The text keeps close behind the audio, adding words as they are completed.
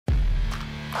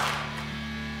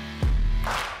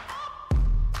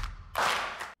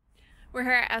We're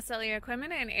here at SLE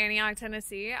Equipment in Antioch,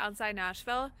 Tennessee, outside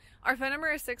Nashville. Our phone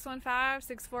number is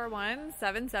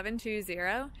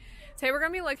 615-641-7720. Today we're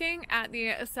going to be looking at the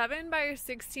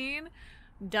 7x16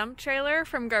 dump trailer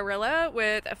from Gorilla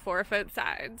with 4-foot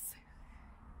sides.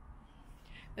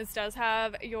 This does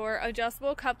have your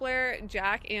adjustable coupler,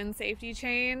 jack, and safety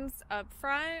chains up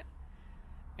front.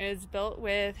 It is built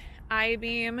with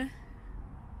I-beam.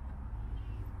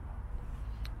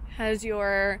 Has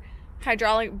your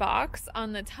hydraulic box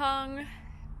on the tongue,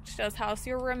 which does house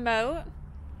your remote.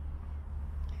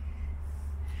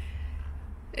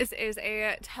 This is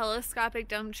a telescopic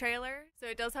dump trailer, so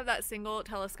it does have that single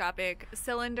telescopic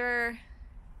cylinder.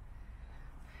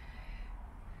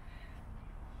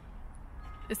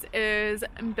 This is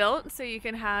built so you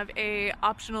can have a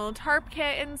optional tarp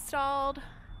kit installed.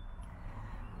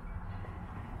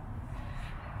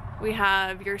 We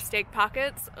have your stake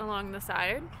pockets along the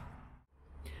side.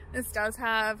 This does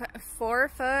have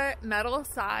 4-foot metal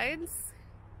sides.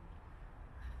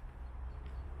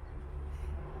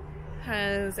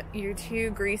 Has your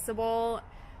 2 Greaseable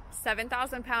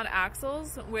 7,000-pound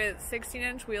axles with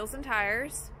 16-inch wheels and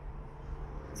tires,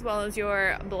 as well as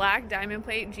your black diamond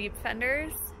plate Jeep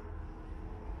fenders,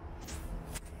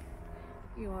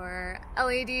 your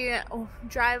LED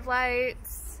drive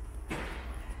lights.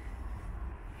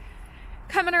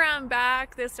 Coming around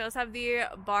back, this does have the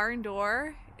barn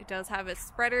door. It does have a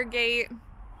spreader gate,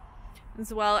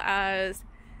 as well as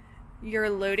your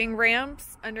loading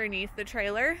ramps underneath the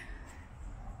trailer.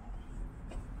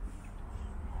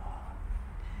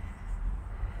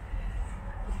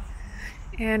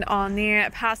 And on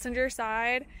the passenger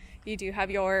side, you do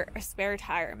have your spare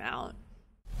tire mount.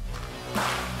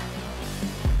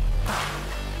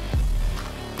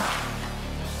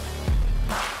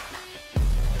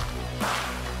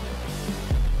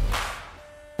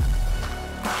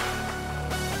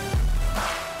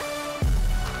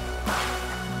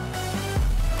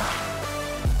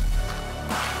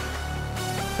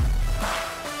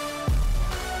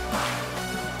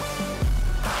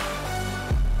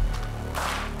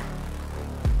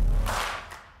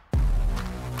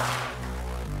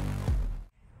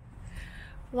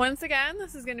 Once again,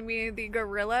 this is going to be the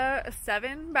Gorilla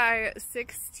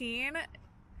 7x16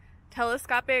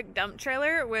 telescopic dump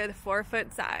trailer with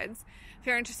 4-foot sides. If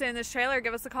you're interested in this trailer,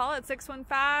 give us a call at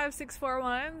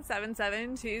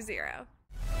 615-641-7720.